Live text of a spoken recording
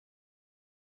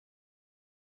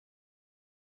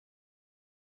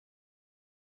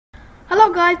Hello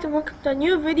guys, and welcome to a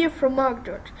new video from Mark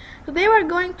George. Today we're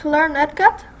going to learn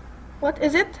Netcut. What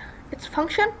is it, its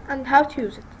function, and how to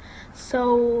use it.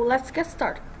 So let's get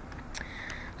started.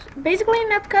 Basically,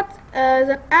 Netcut is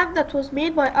an app that was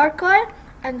made by Archive,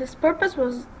 and its purpose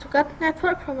was to cut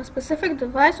network from a specific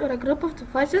device or a group of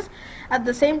devices at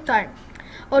the same time,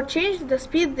 or change the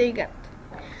speed they get.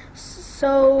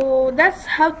 So that's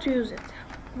how to use it.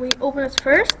 We open it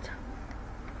first.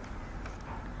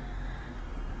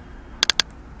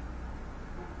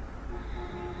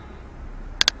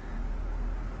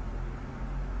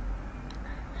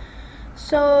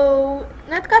 So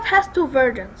Netcut has two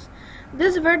versions.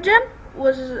 This version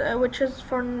was which is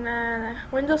for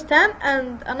Windows 10,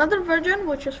 and another version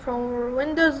which is for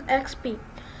Windows XP.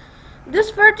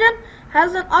 This version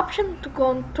has an option to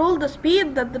control the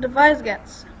speed that the device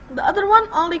gets. The other one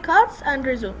only cuts and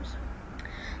resumes.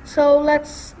 So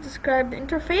let's describe the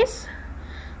interface.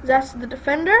 That's the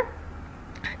Defender.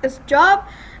 Its job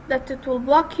that it will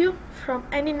block you from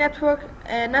any Netcut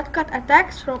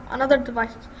attacks from another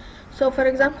devices. So for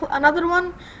example, another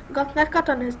one got Netcut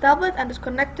on his tablet and is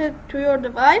connected to your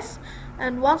device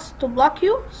and wants to block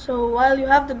you. So while you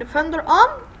have the Defender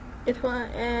on, it will,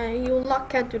 you will not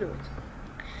can't do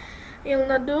it. You will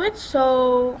not do it.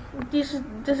 So this is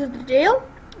the jail,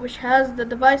 which has the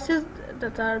devices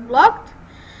that are blocked.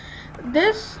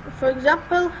 This, for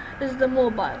example, is the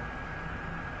mobile.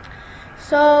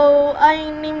 So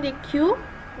I named it Q.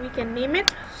 We can name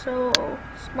it. So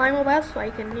it's my mobile, so I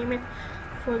can name it,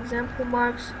 for example,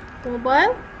 Mark's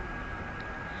mobile.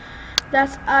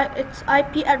 That's its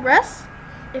IP address,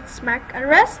 its MAC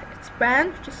address, its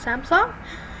brand, which is Samsung,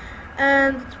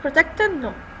 and it's protected,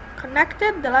 no,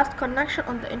 connected, the last connection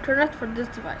on the internet for this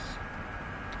device.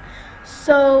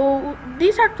 So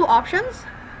these are two options.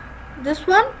 This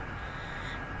one,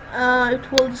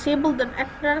 it will disable the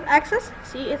internet access.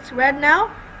 See, it's red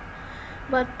now,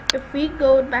 but if we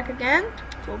go back again,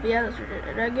 it will be as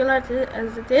regular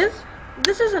as it is.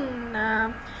 This is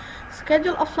a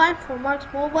schedule offline for Mark's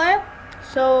mobile,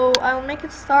 so I'll make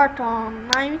it start on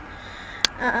 9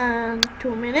 and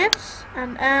 2 minutes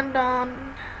and end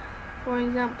on, for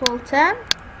example, 10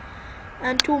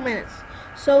 and 2 minutes.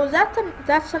 So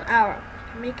that's an hour.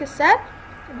 Make it set,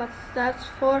 but that's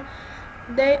for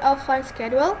day offline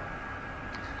schedule.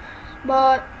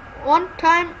 But one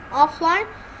time offline,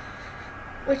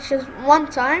 which is one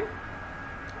time.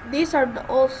 These are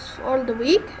all the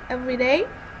week, every day.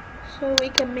 So we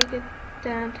can make it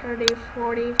 10, 30,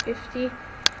 40, 50.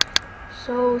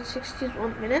 So 60 is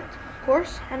 1 minute, of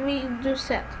course, and we do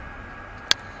set.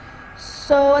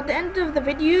 So at the end of the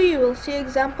video, you will see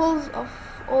examples of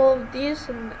all of these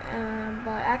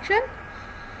by action.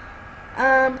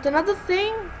 But another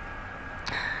thing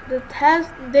that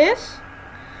has this,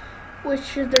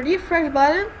 which is the refresh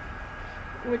button,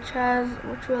 which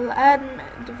will add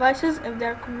devices if they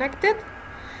are connected,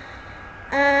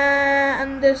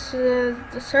 and this is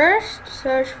the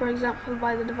search, for example,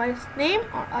 by the device name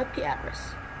or IP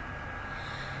address.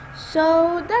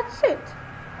 So that's it.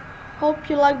 Hope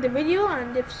you liked the video,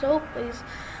 and if so, please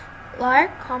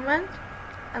like, comment,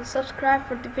 and subscribe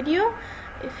for the video.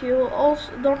 If you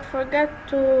also don't forget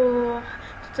to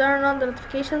turn on the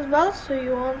notifications bell, so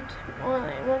you won't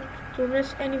to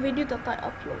miss any video that I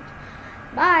upload.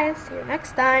 Bye, see you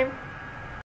next time.